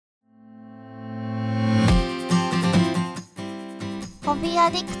Hobby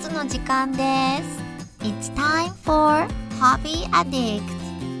Addicts の時間です。It's time for Hobby Addicts.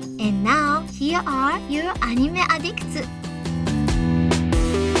 And now, here are your anime addicts.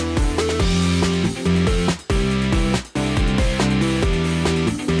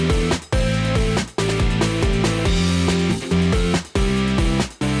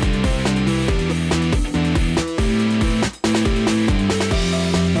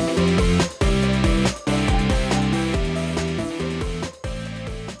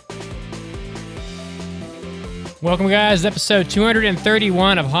 Welcome, guys, to episode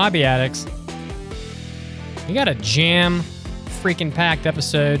 231 of Hobby Addicts. We got a jam freaking packed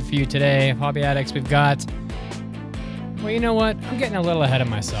episode for you today of Hobby Addicts. We've got, well, you know what? I'm getting a little ahead of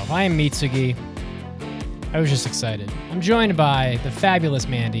myself. I am Mitsugi. I was just excited. I'm joined by the fabulous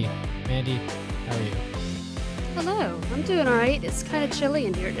Mandi. Mandi, how are you? Hello, I'm doing all right. It's kind of chilly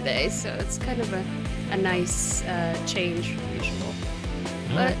in here today, so it's kind of a nice change from usual.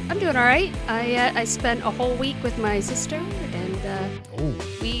 But I'm doing all right. I spent a whole week with my sister, and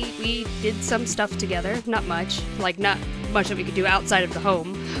we did some stuff together. Not much that we could do outside of the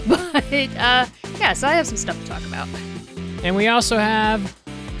home. But so I have some stuff to talk about. And we also have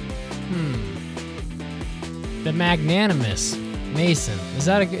the magnanimous Mason. Is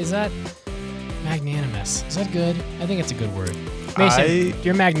that magnanimous? Is that good? I think it's a good word. Mason,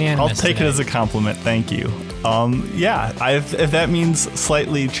 you're magnanimous. I'll take it as a compliment. Thank you. If that means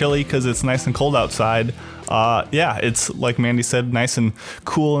slightly chilly because it's nice and cold outside, it's like Mandi said, nice and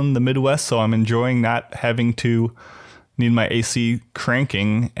cool in the Midwest, so I'm enjoying not having to need my AC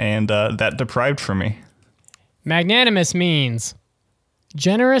cranking and that deprived from me. Magnanimous means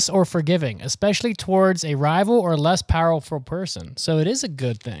generous or forgiving, especially towards a rival or less powerful person. So it is a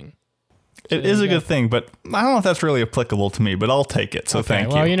good thing. It is a good thing, but I don't know if that's really applicable to me, but I'll take it, so okay, thank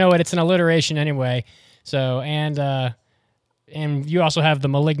you. Well, you know what? It's an alliteration anyway. So, and you also have the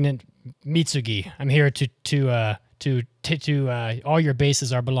malignant Mitsugi. I'm here to all your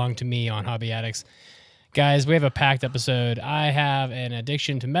bases belong to me on Hobby Addicts. Guys, we have a packed episode. I have an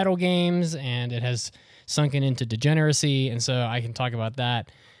addiction to metal games, and it has sunken into degeneracy, and so I can talk about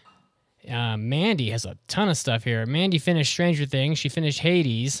that. Mandi has a ton of stuff here. Mandi finished Stranger Things. She finished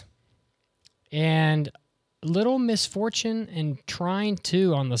Hades. And Little Misfortune and Trine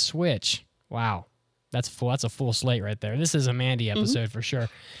 2 on the Switch. Wow. That's a full slate right there. This is a Mandi episode for sure.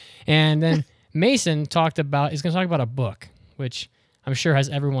 And then Mason is going to talk about a book, which I'm sure has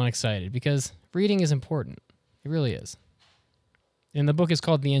everyone excited because reading is important. It really is. And the book is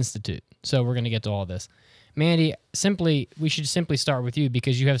called The Institute. So we're going to get to all this. Mandi, we should simply start with you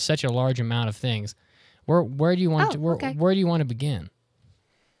because you have such a large amount of things. Where do you want to begin?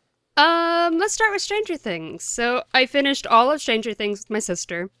 Let's start with Stranger Things. So I finished all of Stranger Things with my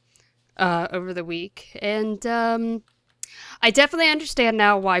sister over the week, and I definitely understand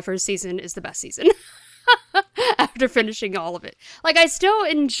now why first season is the best season after finishing all of it. Like, I still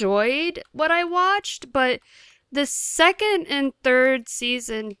enjoyed what I watched, but the second and third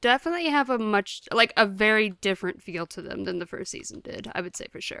season definitely have a very different feel to them than the first season did, I would say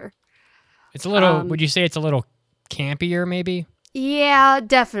for sure. It's a little, would you say it's a little campier maybe? Yeah,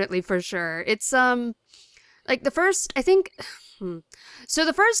 definitely, for sure. It's, like, the first, I think, So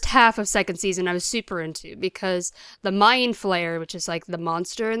the first half of second season I was super into because the Mind Flayer, which is, like, the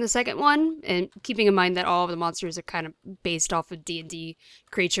monster in the second one, and keeping in mind that all of the monsters are kind of based off of D&D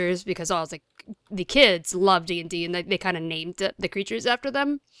creatures because the kids love D&D, and they kind of named the creatures after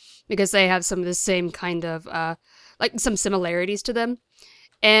them because they have some of the same kind of, some similarities to them.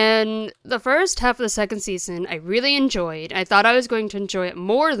 And the first half of the second season, I really enjoyed. I thought I was going to enjoy it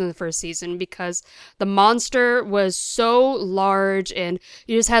more than the first season because the monster was so large and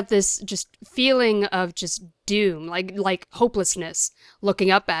you just had this just feeling of just doom, like hopelessness looking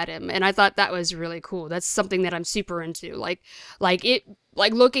up at him. And I thought that was really cool. That's something that I'm super into. Like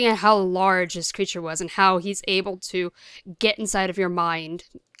looking at how large this creature was and how he's able to get inside of your mind,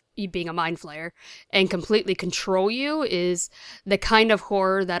 you being a mind flayer, and completely control you is the kind of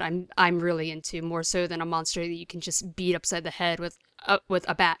horror that I'm really into, more so than a monster that you can just beat upside the head with a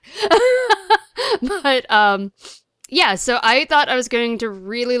bat. But so I thought I was going to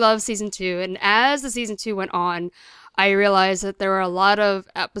really love season 2, and as the season 2 went on, I realized that there were a lot of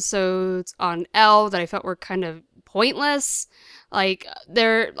episodes on L that I felt were kind of pointless. I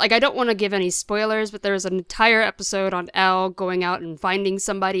don't want to give any spoilers, but there was an entire episode on Elle going out and finding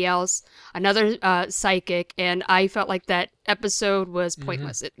somebody else, another psychic, and I felt like that episode was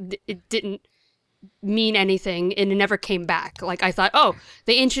pointless. It didn't mean anything, and it never came back. Like, I thought, oh,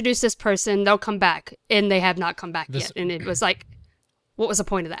 they introduced this person, they'll come back, and they have not come back yet. And it was like, what was the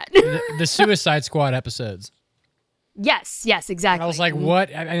point of that? the Suicide Squad episodes. Yes, exactly. I was like, what?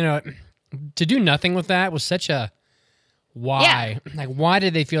 To do nothing with that was such a why. Yeah. Like, why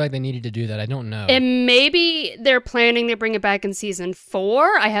did they feel like they needed to do that? I don't know. And maybe they're planning to bring it back in season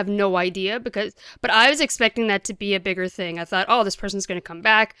 4. I have no idea but I was expecting that to be a bigger thing. I thought, oh, this person's going to come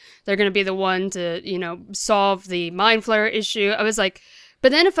back. They're going to be the one to, solve the mind flare issue. I was like,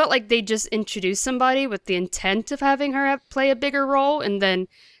 but then it felt like they just introduced somebody with the intent of having her play a bigger role, and then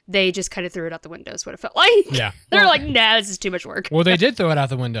they just kind of threw it out the window is what it felt like. Yeah. They're like, nah, this is too much work. Well, they did throw it out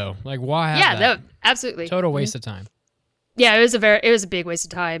the window. Like, why have that? No, absolutely. Total waste of time. Yeah, it was a big waste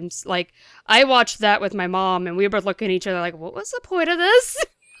of time. Like, I watched that with my mom, and we were both looking at each other like, what was the point of this?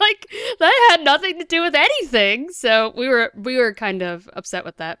 Like, that had nothing to do with anything. So we were kind of upset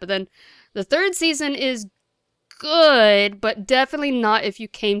with that. But then the 3rd season is good, but definitely not if you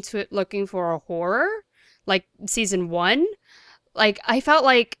came to it looking for a horror, like season 1. Like, I felt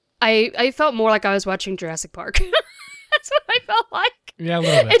more like I was watching Jurassic Park. That's what I felt like. Yeah, a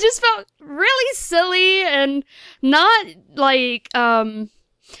little bit. It just felt really silly and not like,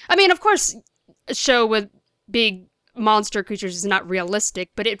 of course, a show with big monster creatures is not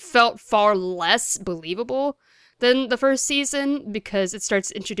realistic, but it felt far less believable than the 1st season because it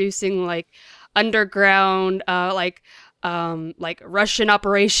starts introducing, like, underground, like Russian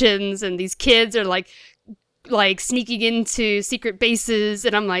operations, and these kids are, like sneaking into secret bases,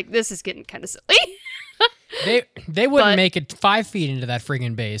 and I'm like, this is getting kind of silly. They wouldn't make it 5 feet into that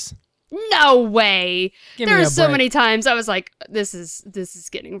friggin' base. No way. There were so break. many times I was like, this is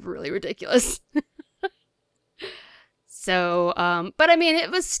getting really ridiculous. So, but I mean,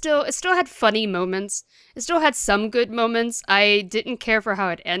 it still had funny moments. It still had some good moments. I didn't care for how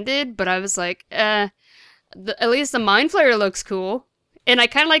it ended, but I was like, at least the mind flayer looks cool. And I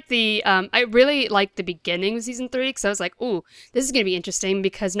kind of like I really liked the beginning of season 3 because I was like, ooh, this is going to be interesting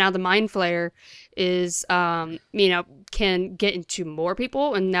because now the mind flayer is, can get into more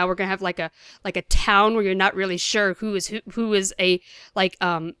people, and now we're going to have like a town where you're not really sure who is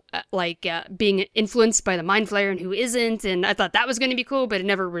being influenced by the mind flayer and who isn't. And I thought that was going to be cool, but it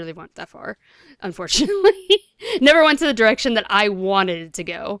never really went that far, unfortunately. Never went to the direction that I wanted it to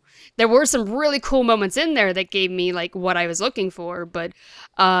go. There were some really cool moments in there that gave me like what I was looking for, but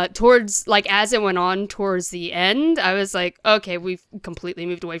towards, like, as it went on towards the end, I was like, okay, we've completely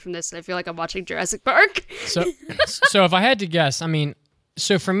moved away from this, and I feel like I'm watching Jurassic Park. So if I had to guess, I mean,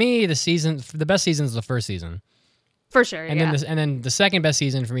 so for me, the best season is the 1st season. For sure, and then the second best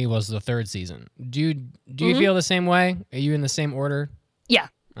season for me was the 3rd season. Do you feel the same way? Are you in the same order? Yeah.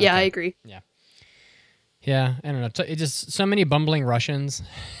 Okay. Yeah, I agree. Yeah, I don't know. It's just so many bumbling Russians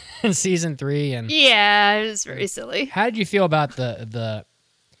in season 3, and yeah, it was very silly. How did you feel about the?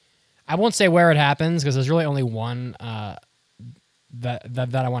 I won't say where it happens because there's really only one that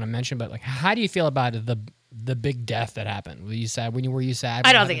I want to mention. But like, how do you feel about the big death that happened? Were you sad? Were you sad?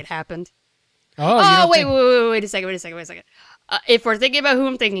 I don't think it happened. Oh, wait a second. If we're thinking about who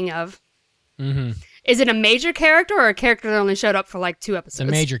I'm thinking of, is it a major character or a character that only showed up for like 2 episodes? It's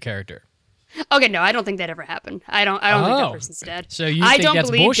a major character. Okay, no, I don't think that ever happened. I don't think that person's dead. So you think don't that's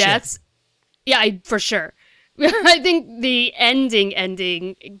believe bullshit? Deaths. Yeah, for sure. I think the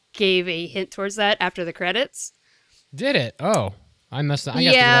ending gave a hint towards that after the credits. Did it? Oh, I must. I got to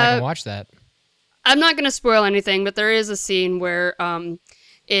go back and watch that. I'm not going to spoil anything, but there is a scene where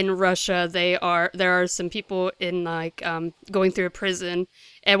in Russia there are some people in like going through a prison,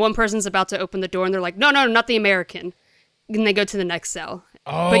 and one person's about to open the door, and they're like, no, not the American, and they go to the next cell.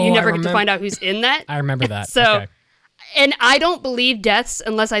 Oh, but you never get to find out who's in that. I remember that. So, okay. And I don't believe deaths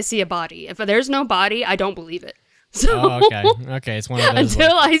unless I see a body. If there's no body, I don't believe it. So, okay, it's one of those.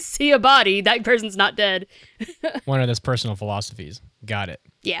 Until I see a body, that person's not dead. One of those personal philosophies. Got it.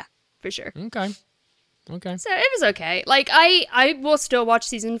 Yeah, for sure. Okay. So it was okay. Like, I will still watch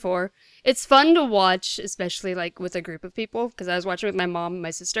season 4. It's fun to watch, especially like with a group of people, because I was watching with my mom and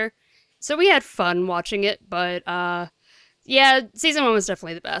my sister. So we had fun watching it, but yeah, season 1 was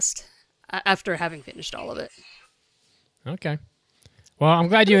definitely the best after having finished all of it. Okay. Well, I'm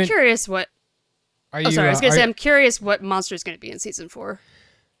glad you... I'm curious what... Are you, sorry, I was going to say, I'm curious what monster is going to be in season 4.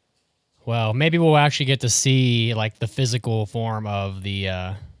 Well, maybe we'll actually get to see like the physical form of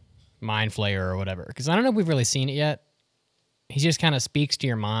the mind flayer or whatever. Because I don't know if we've really seen it yet. He just kind of speaks to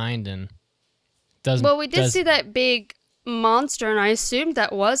your mind and doesn't... Well, we did see that big monster, and I assumed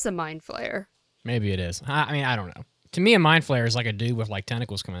that was the mind flayer. Maybe it is. I mean, I don't know. To me, a mind flayer is like a dude with like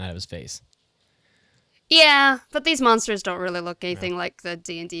tentacles coming out of his face. Yeah, but these monsters don't really look anything like the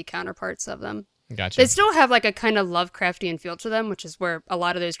D&D counterparts of them. Gotcha. They still have like a kind of Lovecraftian feel to them, which is where a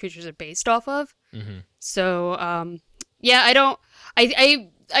lot of those creatures are based off of. Mm-hmm. So, yeah,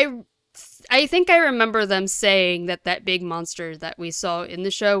 I I think I remember them saying that big monster that we saw in the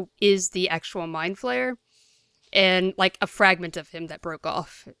show is the actual Mind Flayer, and like a fragment of him that broke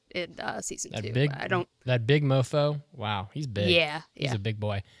off in season 2. That big mofo. Wow, he's big. Yeah, he's a big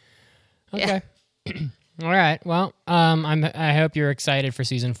boy. Okay. Yeah. All right. Well, I hope you're excited for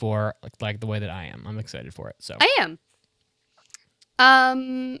season 4, like the way that I am. I'm excited for it. So I am.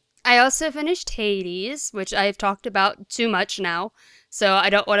 I also finished Hades, which I've talked about too much now, so I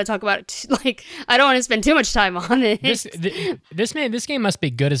don't want to talk about it. I don't want to spend too much time on it. This game must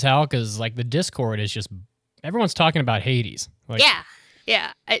be good as hell because like the Discord is just everyone's talking about Hades. Like,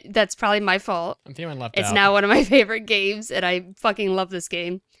 yeah. That's probably my fault. I'm feeling left out. It's now one of my favorite games, and I fucking love this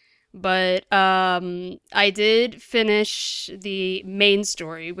game. But I did finish the main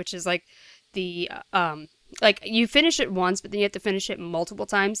story, which is like the like you finish it once, but then you have to finish it multiple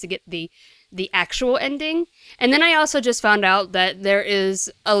times to get the actual ending. And then I also just found out that there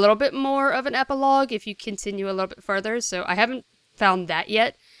is a little bit more of an epilogue if you continue a little bit further. So I haven't found that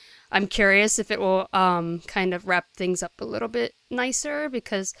yet. I'm curious if it will kind of wrap things up a little bit nicer,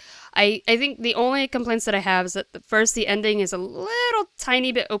 because I think the only complaints that I have is that the ending is a little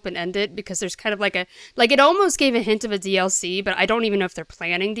tiny bit open-ended, because there's kind of like it almost gave a hint of a DLC, but I don't even know if they're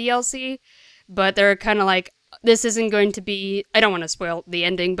planning DLC. But they're kind of like, this isn't going to be, I don't want to spoil the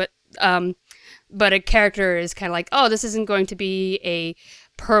ending, but a character is kind of like, oh, this isn't going to be a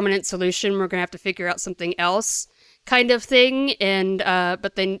permanent solution. We're going to have to figure out something else kind of thing. And,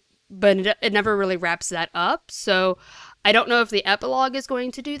 but it never really wraps that up. So I don't know if the epilogue is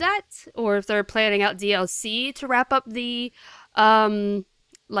going to do that, or if they're planning out DLC to wrap up the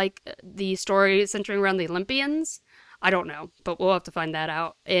story centering around the Olympians. I don't know, but we'll have to find that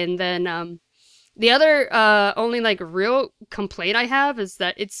out. And then, the other only like real complaint I have is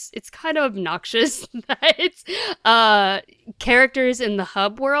that it's kind of obnoxious that it's characters in the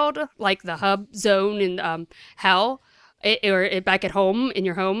hub world, like the hub zone in hell, or back at home in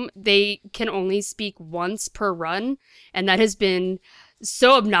your home, they can only speak once per run, and that has been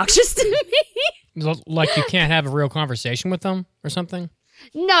so obnoxious to me. Like you can't have a real conversation with them or something?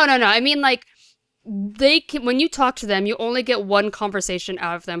 No. I mean, like, they can, when you talk to them, you only get one conversation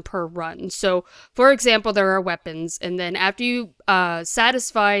out of them per run. So, for example, there are weapons, and then after you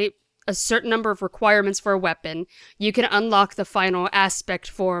satisfy a certain number of requirements for a weapon, you can unlock the final aspect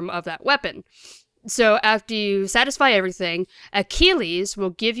form of that weapon. So after you satisfy everything, Achilles will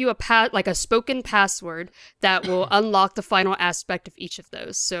give you a spoken password that will unlock the final aspect of each of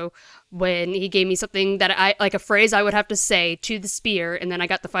those. So when he gave me something that like a phrase I would have to say to the spear, and then I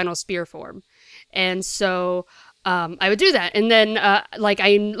got the final spear form. And so I would do that. And then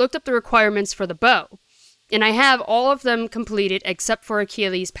I looked up the requirements for the bow. And I have all of them completed except for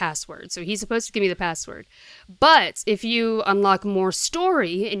Achilles' password. So he's supposed to give me the password. But if you unlock more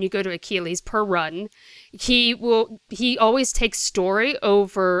story and you go to Achilles per run, he always takes story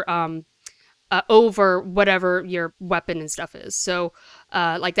over whatever your weapon and stuff is. So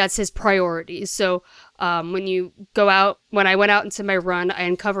that's his priority. So when I went out into my run, I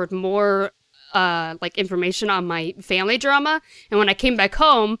uncovered more information on my family drama. And when I came back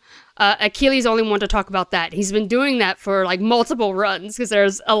home, Achilles only wanted to talk about that. He's been doing that for like multiple runs because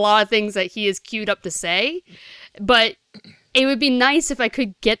there's a lot of things that he is queued up to say. But it would be nice if I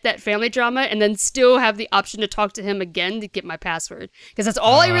could get that family drama and then still have the option to talk to him again to get my password. Because that's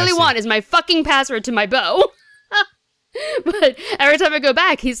all I really want is my fucking password to my bow. But every time I go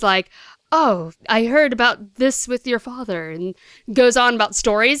back, he's like, oh, I heard about this with your father, and goes on about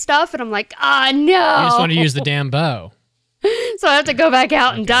story stuff, and I'm like, no. You just want to use the damn bow. So I have to go back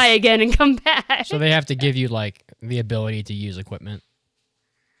out and die again and come back. So they have to give you, like, the ability to use equipment.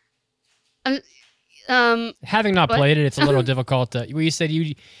 Having not played it, it's a little difficult to... Well, you said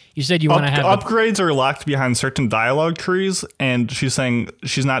you want to have... Upgrades are locked behind certain dialogue trees, and she's saying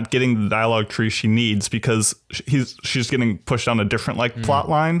she's not getting the dialogue tree she needs because she's getting pushed on a different, plot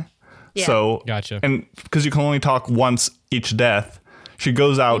line. Yeah. So, gotcha. And because you can only talk once each death, she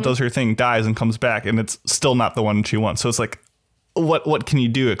goes out, does her thing, dies, and comes back, and it's still not the one she wants. So it's like, what can you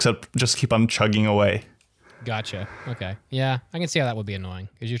do except just keep on chugging away? Gotcha. Okay. Yeah, I can see how that would be annoying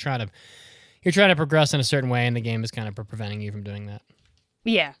because you're trying to progress in a certain way, and the game is kind of preventing you from doing that.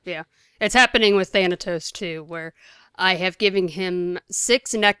 Yeah. It's happening with Thanatos too, where I have given him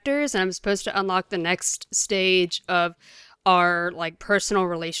 6 nectars, and I'm supposed to unlock the next stage of our personal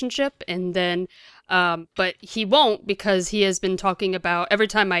relationship, and then but he won't, because he has been talking about every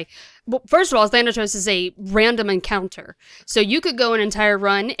time first of all, Thanatos is a random encounter, so you could go an entire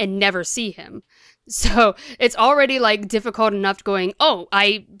run and never see him. So it's already like difficult enough going, oh,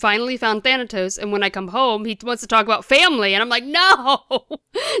 I finally found Thanatos, and when I come home, he wants to talk about family, and I'm like, no,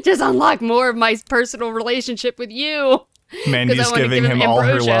 just unlock more of my personal relationship with you. Mandy's giving him all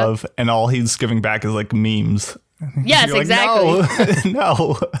her love, and all he's giving back is like memes. Yes, You're exactly. Like,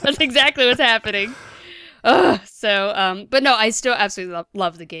 no. That's exactly what's happening. But no, I still absolutely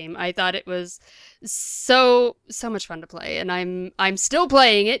love the game. I thought it was so much fun to play, and I'm still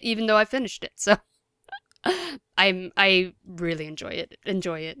playing it even though I finished it. So I really enjoy it,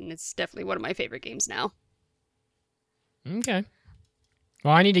 and it's definitely one of my favorite games now. Okay.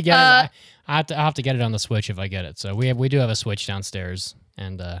 Well, I need to get it. I'll have to get it on the Switch if I get it. So we do have a Switch downstairs,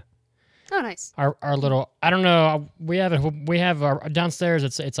 and oh, nice. Our little, I don't know, we have our downstairs.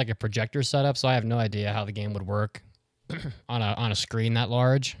 It's like a projector setup, so I have no idea how the game would work on a screen that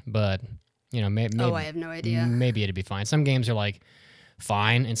large. But maybe I have no idea. Maybe it'd be fine. Some games are like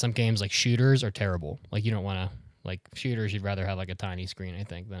fine, and some games like shooters are terrible. Like you don't want to shooters. You'd rather have like a tiny screen, I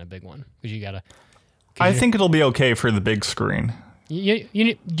think, than a big one because you gotta. I think it'll be okay for the big screen. You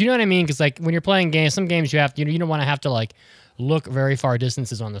know what I mean? Because like when you're playing games, some games you don't want to have to like look very far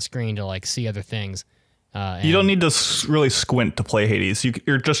distances on the screen to like see other things. You don't need to really squint to play Hades.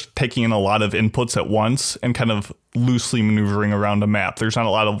 You're just taking in a lot of inputs at once and kind of loosely maneuvering around a map. There's not a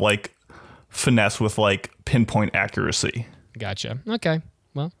lot of like finesse with like pinpoint accuracy. Gotcha. Okay.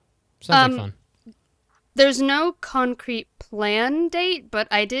 Well, sounds like fun. There's no concrete plan date, but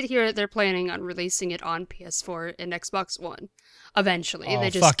I did hear they're planning on releasing it on PS4 and Xbox One eventually. Oh, they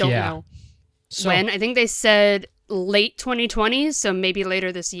just don't yeah. know when. I think they said late 2020, so maybe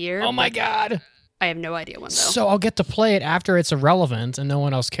later this year. Oh my God. I have no idea when, though. So I'll get to play it after it's irrelevant and no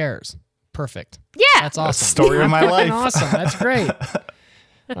one else cares. Perfect. Yeah. That's awesome. Story of my life. Awesome. That's great.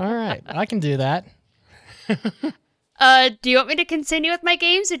 All right. I can do that. Do you want me to continue with my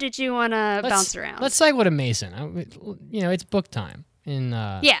games, or did you want to bounce around? Let's segue to Mason. It's book time in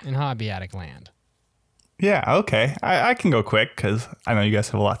Hobby Addict land. Yeah, okay. I can go quick because I know you guys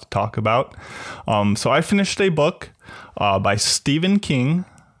have a lot to talk about. So I finished a book by Stephen King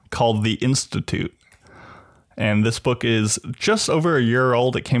called The Institute. And this book is just over a year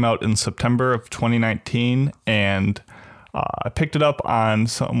old. It came out in September of 2019, and I picked it up on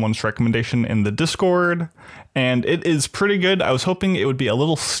someone's recommendation in the Discord, and it is pretty good. I was hoping it would be a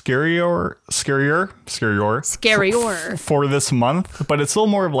little scarier for this month, but it's a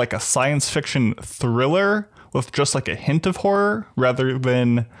little more of like a science fiction thriller with just like a hint of horror rather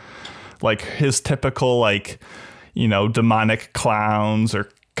than like his typical like, demonic clowns or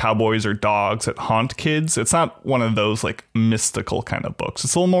cowboys or dogs that haunt kids. It's not one of those like mystical kind of books.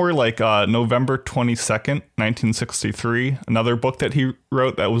 It's a little more like November 22nd, 1963, another book that he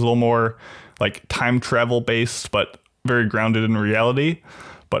wrote that was a little more like time travel based, but very grounded in reality.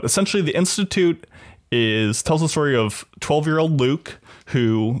 But essentially The Institute tells the story of 12-year-old Luke,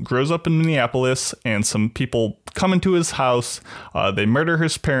 who grows up in Minneapolis, and some people come into his house, they murder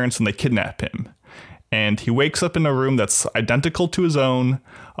his parents, and they kidnap him. And he wakes up in a room that's identical to his own,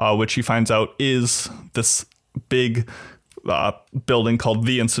 which he finds out is this big building called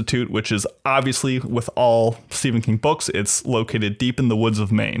The Institute, which is obviously, with all Stephen King books, it's located deep in the woods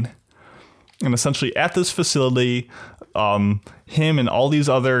of Maine. And essentially at this facility, him and all these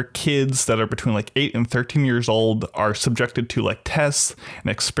other kids that are between like 8 and 13 years old are subjected to like tests and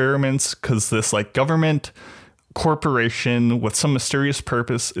experiments because this like government corporation with some mysterious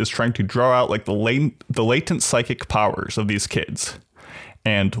purpose is trying to draw out like the latent psychic powers of these kids.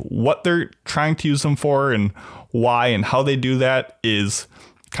 And what they're trying to use them for and why and how they do that is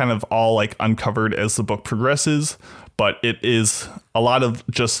kind of all like uncovered as the book progresses. But it is a lot of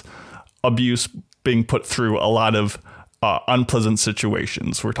just abuse being put through a lot of unpleasant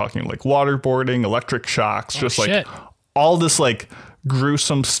situations. We're talking like waterboarding, electric shocks, like all this like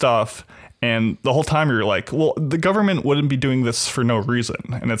gruesome stuff. And the whole time you're like, well, the government wouldn't be doing this for no reason.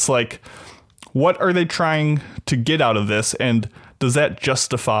 And it's like, what are they trying to get out of this? And does that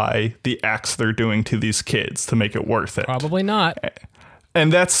justify the acts they're doing to these kids to make it worth it? Probably not.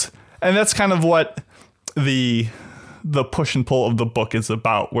 And that's kind of what the push and pull of the book is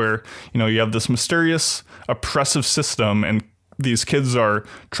about, where, you have this mysterious oppressive system and these kids are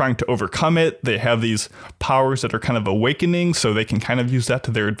trying to overcome it. They have these powers that are kind of awakening, so they can kind of use that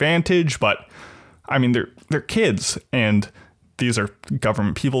to their advantage. But I mean, they're kids, and these are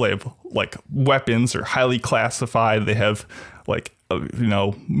government people. They have like weapons, they're highly classified. They have like,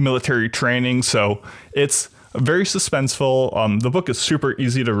 military training. So it's very suspenseful. The book is super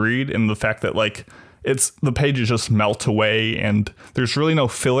easy to read in the fact that like the pages just melt away and there's really no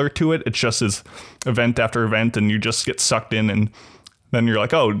filler to it. It just is event after event and you just get sucked in, and then you're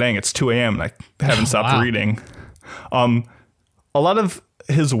like, oh, dang, it's 2 a.m. and I haven't stopped Wow. reading. A lot of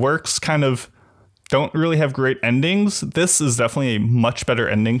his works kind of don't really have great endings. This is definitely a much better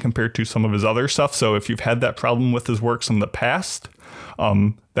ending compared to some of his other stuff. So if you've had that problem with his works in the past,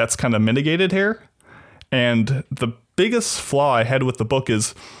 that's kind of mitigated here. And the biggest flaw I had with the book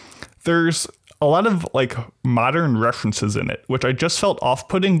is there's a lot of like modern references in it, which I just felt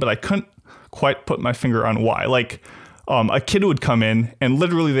off-putting, but I couldn't quite put my finger on why. Like a kid would come in and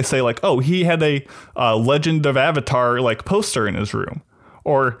literally they say like, oh, he had a Legend of Avatar like poster in his room.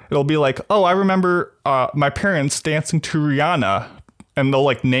 Or it'll be like, oh, I remember my parents dancing to Rihanna, and they'll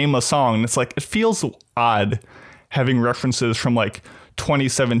like name a song. And it's like, it feels odd having references from like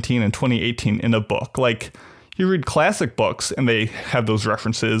 2017 and 2018 in a book. Like you read classic books and they have those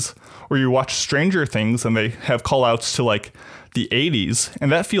references, or you watch Stranger Things and they have call outs to like the 80s,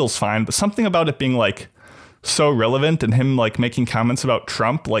 and that feels fine. But something about it being like so relevant and him like making comments about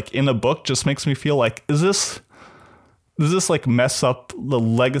Trump like in a book just makes me feel like, does this like mess up the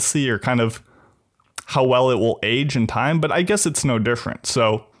legacy or kind of how well it will age in time? But I guess it's no different.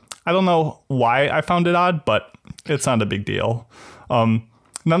 So I don't know why I found it odd, but it's not a big deal.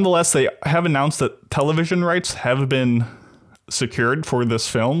 Nonetheless, they have announced that television rights have been secured for this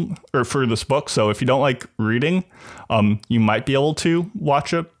film or for this book. So if you don't like reading, you might be able to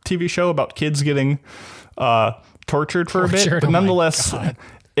watch a TV show about kids getting tortured for a bit. But nonetheless,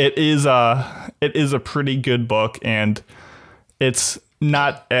 it is a pretty good book, and it's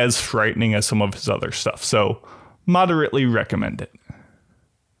not as frightening as some of his other stuff. So moderately recommend it.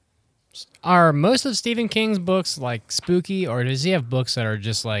 Are most of Stephen King's books like spooky, or does he have books that are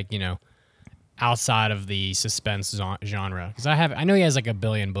just like, you know, outside of the suspense genre? Because I know he has like a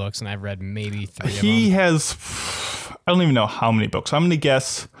billion books, and I've read maybe 3 of them. He has, I don't even know how many books. I'm going to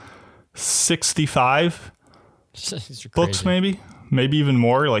guess 65 books, maybe even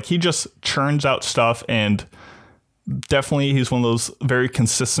more. Like he just churns out stuff, and definitely he's one of those very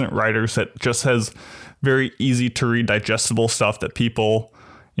consistent writers that just has very easy to read, digestible stuff that people,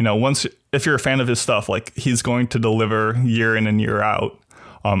 you know, if you're a fan of his stuff, like he's going to deliver year in and year out.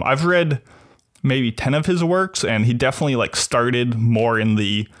 I've read maybe 10 of his works, and he definitely like started more in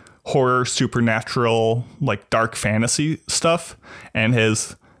the horror, supernatural, like dark fantasy stuff, and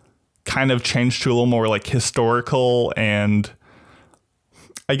has kind of changed to a little more like historical and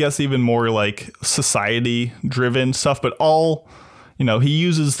I guess even more like society driven stuff. But all, you know, he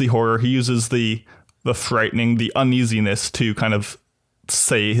uses the horror, he uses the frightening, the uneasiness to kind of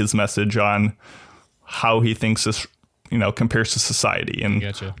say his message on how he thinks this, you know, compares to society, and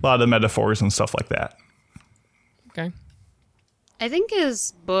a lot of metaphors and stuff like that. Okay. I think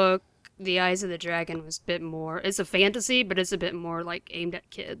his book, The Eyes of the Dragon, was a bit more, it's a fantasy, but it's a bit more like aimed at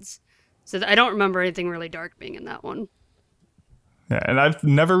kids. So I don't remember anything really dark being in that one. Yeah, and I've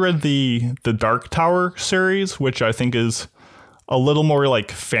never read the Dark Tower series, which I think is a little more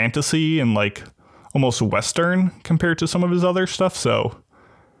like fantasy and like almost Western compared to some of his other stuff. So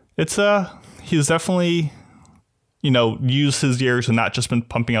it's he's definitely, you know, used his years and not just been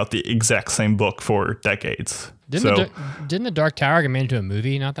pumping out the exact same book for decades. Didn't the Dark Tower get made into a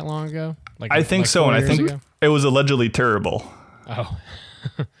movie not that long ago? I think so, and I think it was allegedly terrible. Oh,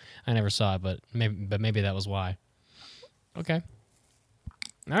 I never saw it, but maybe that was why. Okay.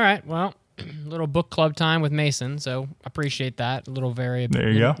 All right. Well, little book club time with Mason, so appreciate that. A little There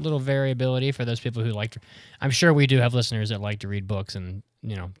you go. Little variability for those people who like to. I'm sure we do have listeners that like to read books and,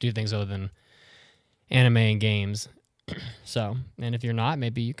 you know, do things other than anime and games. So, and if you're not,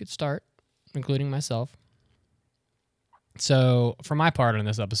 maybe you could start, including myself. So, for my part on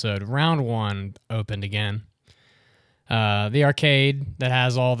this episode, round 1 opened again. The arcade that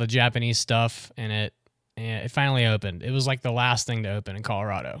has all the Japanese stuff in it, and it finally opened. It was like the last thing to open in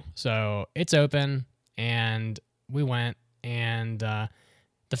Colorado. So it's open, and we went. And the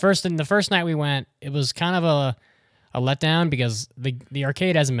first night we went, it was kind of a letdown because the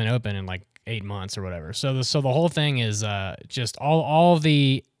arcade hasn't been open in like 8 months or whatever. So the whole thing is just all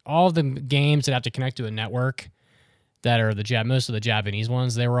the games that have to connect to a network that are most of the Japanese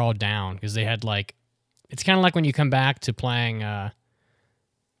ones, they were all down because they had like, it's kind of like when you come back to playing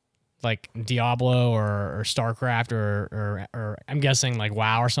like Diablo or StarCraft or I'm guessing like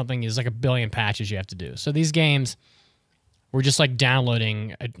WoW or something. There's like a billion patches you have to do. So these games were just like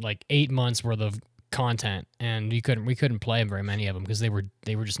downloading like 8 months worth of content, and we couldn't play very many of them because they were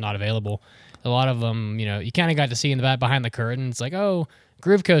just not available. A lot of them, you know, you kind of got to see in the back behind the curtain. It's like, oh,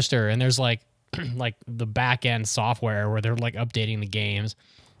 Groove Coaster, and there's like like the back end software where they're like updating the games.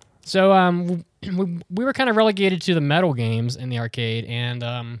 So we were kind of relegated to the metal games in the arcade,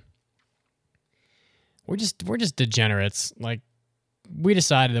 and we're just degenerates. Like we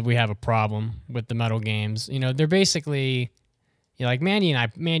decided that we have a problem with the metal games. They're basically, like Mandy,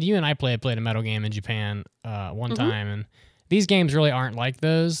 you and I played a metal game in Japan one time, and these games really aren't like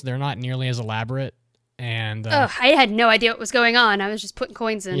those. They're not nearly as elaborate. And I had no idea what was going on. I was just putting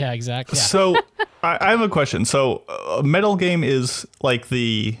coins in. Yeah, exactly. Yeah. So I have a question. So a metal game is like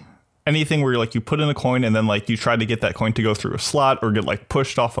anything where you put in a coin and then you try to get that coin to go through a slot or get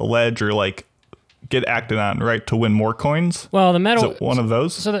pushed off a ledge or get acted on, right, to win more coins? Well, the metal is it one of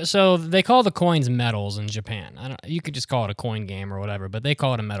those. So they call the coins metals in Japan. You could just call it a coin game or whatever, but they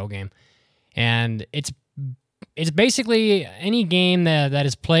call it a metal game, and it's basically any game that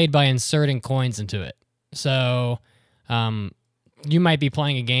is played by inserting coins into it. So, you might be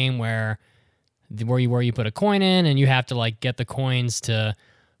playing a game where you put a coin in and you have to get the coins to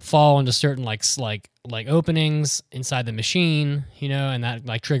fall into certain like openings inside the machine, and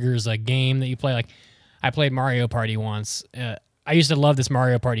that triggers a game that you play. Like I played Mario Party once. I used to love this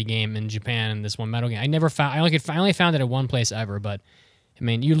Mario Party game in Japan and this one metal game. I only found it at one place ever, but I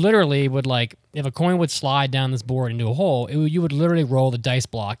mean, you literally would if a coin would slide down this board into a hole, you would literally roll the dice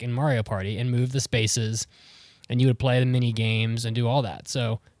block in Mario Party and move the spaces, and you would play the mini games and do all that.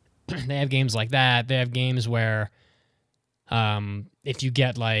 So they have games like that. They have games where, if you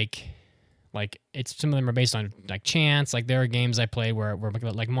get it's some of them are based on chance. There are games I played where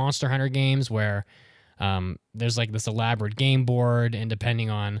Monster Hunter games where there's this elaborate game board, and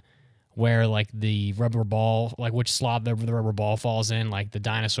depending on where the rubber ball, which slot the rubber ball falls in, the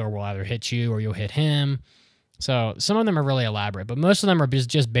dinosaur will either hit you or you'll hit him. So some of them are really elaborate, but most of them are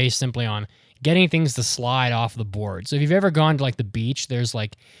just based simply on getting things to slide off the board. So if you've ever gone to the beach, there's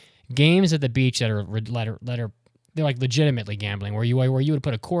games at the beach that are they're legitimately gambling, where you would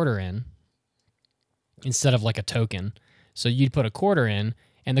put a quarter in instead of a token. So you'd put a quarter in,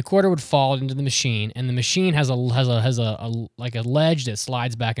 and the quarter would fall into the machine, and the machine has a ledge that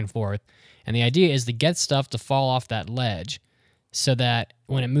slides back and forth. And the idea is to get stuff to fall off that ledge so that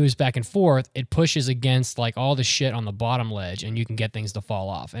when it moves back and forth, it pushes against all the shit on the bottom ledge, and you can get things to fall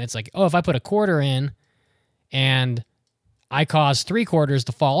off. And it's if I put a quarter in and I cause 3 quarters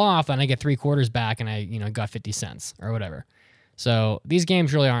to fall off, then I get 3 quarters back, and I got 50 cents or whatever. So these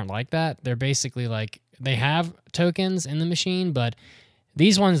games really aren't like that. They're basically they have tokens in the machine, but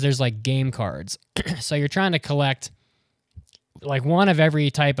these ones, there's game cards. So you're trying to collect one of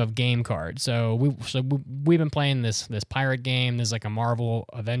every type of game card. So we've been playing this pirate game. There's a Marvel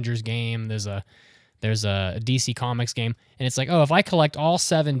Avengers game. There's a DC Comics game, and it's if I collect all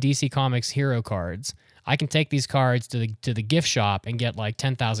 7 DC Comics hero cards, I can take these cards to the gift shop and get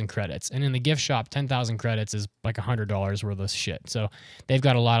 10,000 credits. And in the gift shop, 10,000 credits is $100 worth of shit. So they've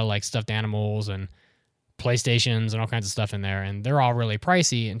got a lot of stuffed animals and PlayStations and all kinds of stuff in there, and they're all really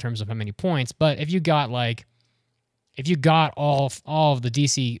pricey in terms of how many points. But if you got all of the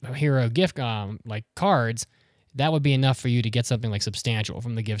DC hero gift cards, that would be enough for you to get something substantial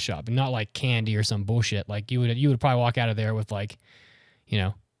from the gift shop, and not candy or some bullshit. You would probably walk out of there with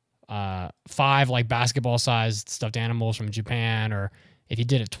 5 basketball sized stuffed animals from Japan, or if you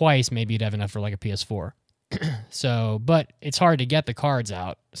did it twice, maybe you'd have enough for a PS4. So, but it's hard to get the cards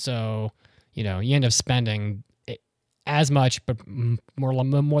out, so you end up spending as much, but more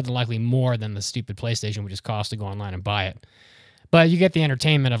than likely more than the stupid PlayStation would just cost to go online and buy it. But you get the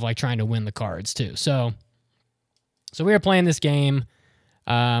entertainment of trying to win the cards too. So we were playing this game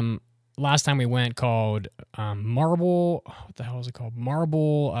last time we went called Marble. What the hell is it called?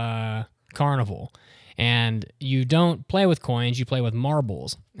 Marble Carnival. And you don't play with coins; you play with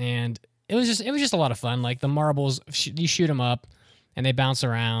marbles. And it was just a lot of fun. The marbles, you shoot them up, and they bounce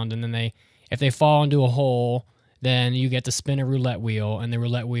around, and then if they fall into a hole, then you get to spin a roulette wheel, and the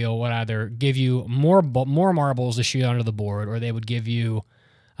roulette wheel would either give you more marbles to shoot onto the board, or they would give you,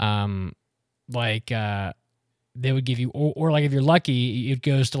 or if you're lucky, it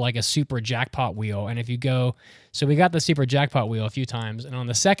goes to a super jackpot wheel. And if you go, so we got the super jackpot wheel a few times, and on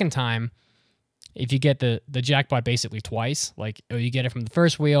the second time, if you get the jackpot basically twice, you get it from the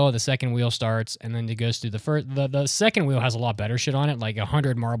first wheel, the second wheel starts, and then it goes through the first. The second wheel has a lot better shit on it.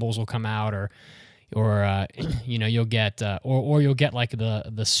 100 marbles will come out, or you'll get you'll get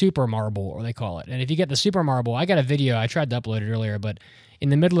the super marble, or they call it. And if you get the super marble, I got a video I tried to upload it earlier, but in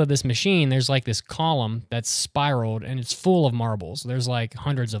the middle of this machine, there's this column that's spiraled, and it's full of marbles. There's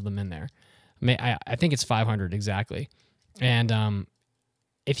hundreds of them in there. I think it's 500 exactly, and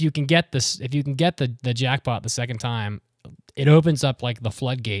if you can get the jackpot the second time, it opens up the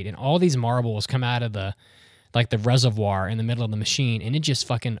floodgate, and all these marbles come out of the reservoir in the middle of the machine, and it just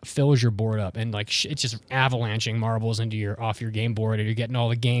fucking fills your board up, and it's just avalanching marbles off your game board, and you're getting all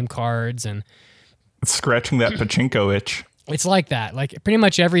the game cards, and it's scratching that pachinko itch. It's like that. Like pretty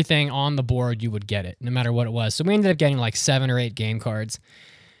much everything on the board, you would get it, no matter what it was. So we ended up getting like 7 or 8 game cards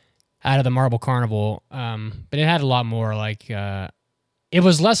out of the Marble Carnival. But it had a lot more. Like it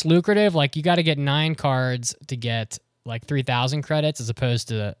was less lucrative. Like you got to get 9 cards to get like 3,000 credits, as opposed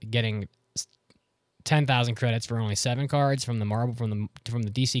to getting 10,000 credits for only 7 cards from the Marble from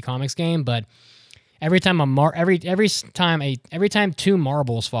the DC Comics game. But every time every time 2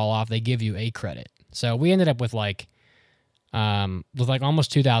 marbles fall off, they give you a credit. So we ended up with like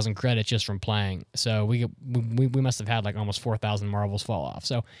almost 2,000 credits just from playing. So we must have had like almost 4,000 marbles fall off.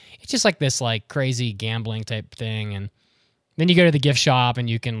 So it's just like this like crazy gambling type thing. And then you go to the gift shop and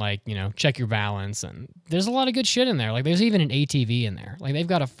you can like, you know, check your balance, and there's a lot of good shit in there. Like there's even an ATV in there. Like they've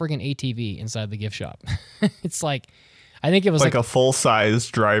got a friggin' ATV inside the gift shop. It's like, I think it was like a full-size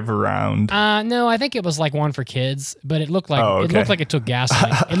drive around. No, I think it was like one for kids, but it looked like it looked like it took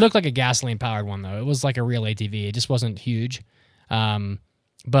gasoline. It looked like a gasoline powered one though. It was like a real ATV. It just wasn't huge.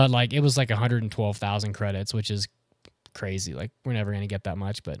 But like it was like 112,000 credits, which is crazy. Like we're never going to get that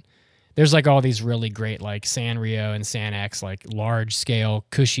much, but there's like all these really great like Sanrio and San X, like large scale,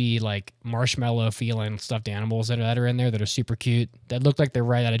 cushy, like marshmallow feeling stuffed animals that are in there that are super cute, that look like they're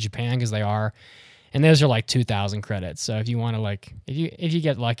right out of Japan, because they are. And those are like 2,000 credits. So if you want to like, if you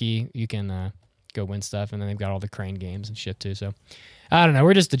get lucky, you can go win stuff. And then they've got all the crane games and shit too. So I don't know.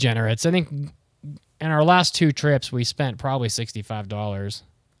 We're just degenerates. I think in our last 2 trips, we spent probably $65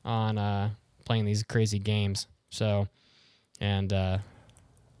 on playing these crazy games. So, and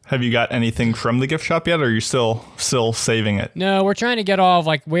have you got anything from the gift shop yet, or are you still saving it? No, we're trying to get all of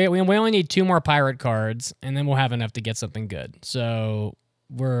like, we only need 2 more pirate cards, and then we'll have enough to get something good. So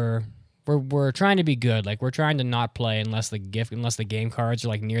we're trying to be good. Like we're trying to not play unless the game cards are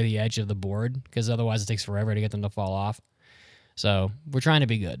like near the edge of the board, because otherwise it takes forever to get them to fall off. So we're trying to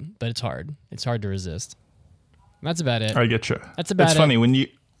be good, but it's hard. It's hard to resist. That's about it. I get you. That's about it. It's funny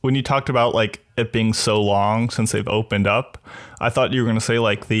when you talked about like it being so long since they've opened up, I thought you were going to say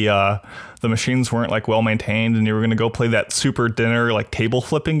like the machines weren't like well maintained, and you were going to go play that super dinner like table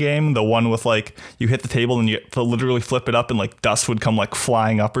flipping game, the one with like you hit the table and you have to literally flip it up and like dust would come like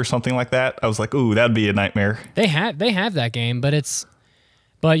flying up or something like that. I was like, ooh, that'd be a nightmare. They have that game,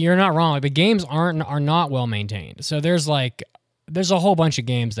 but you're not wrong. Like the games are not well maintained. So there's a whole bunch of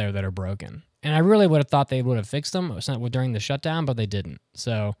games there that are broken. And I really would have thought they would have fixed them during the shutdown, but they didn't.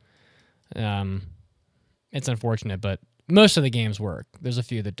 So it's unfortunate, but most of the games work. There's a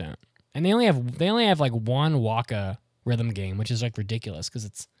few that don't. And they only have like one Waka rhythm game, which is like ridiculous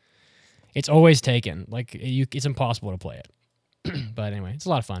because it's always taken. Like it's impossible to play it. But anyway, it's a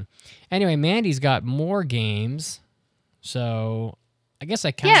lot of fun. Anyway, Mandy's got more games. So I guess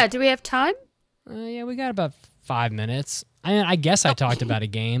I kind of... Yeah, do we have time? Yeah, we got about 5 minutes. I guess I talked about a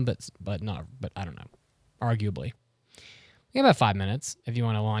game, but I don't know. Arguably. We have about 5 minutes if you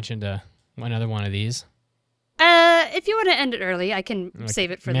want to launch into another one of these. If you want to end it early, I can save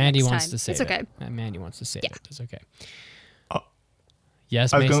it for Mandy the next time. wants to save it's okay. it. Mandy wants to save it. It's okay.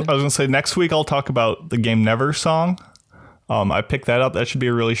 Yes, Mason? I was going to say next week I'll talk about the game Never song. I picked that up. That should be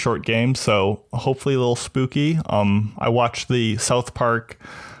a really short game, so hopefully a little spooky. I watched the South Park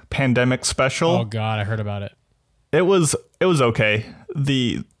Pandemic special. Oh God, I heard about it. It was okay.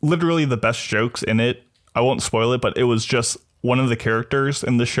 Literally the best jokes in it, I won't spoil it, but it was just one of the characters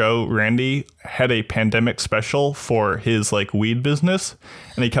in the show, Randy, had a pandemic special for his like weed business,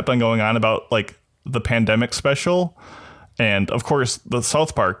 and he kept on going on about like the pandemic special. And of course, the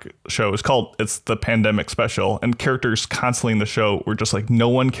South Park show is called It's the Pandemic Special, and characters constantly in the show were just like, no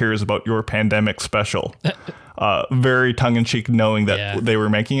one cares about your pandemic special. Very tongue-in-cheek, knowing that they were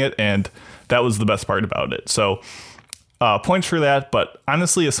making it, and that was the best part about it. So points for that. But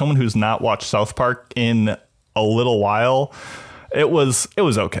honestly, as someone who's not watched South Park in a little while, it was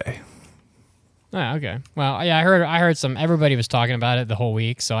okay. Oh, okay. Well, yeah, I heard everybody was talking about it the whole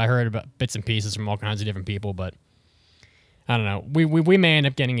week, so I heard about bits and pieces from all kinds of different people, but I don't know. We may end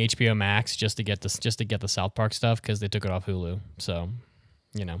up getting HBO Max just to get the South Park stuff because they took it off Hulu. So,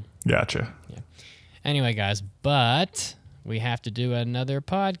 you know. Gotcha. Yeah. Anyway, guys, but we have to do another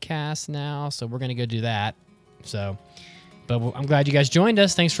podcast now, so we're gonna go do that. So, but I'm glad you guys joined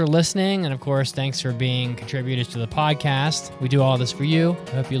us. Thanks for listening, and of course, thanks for being contributors to the podcast. We do all this for you.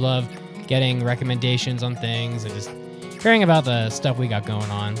 I hope you love getting recommendations on things and just hearing about the stuff we got going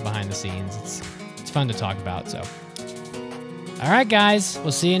on behind the scenes. It's fun to talk about. So. All right, guys.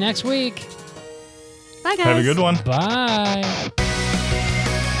 We'll see you next week. Bye, guys. Have a good one. Bye.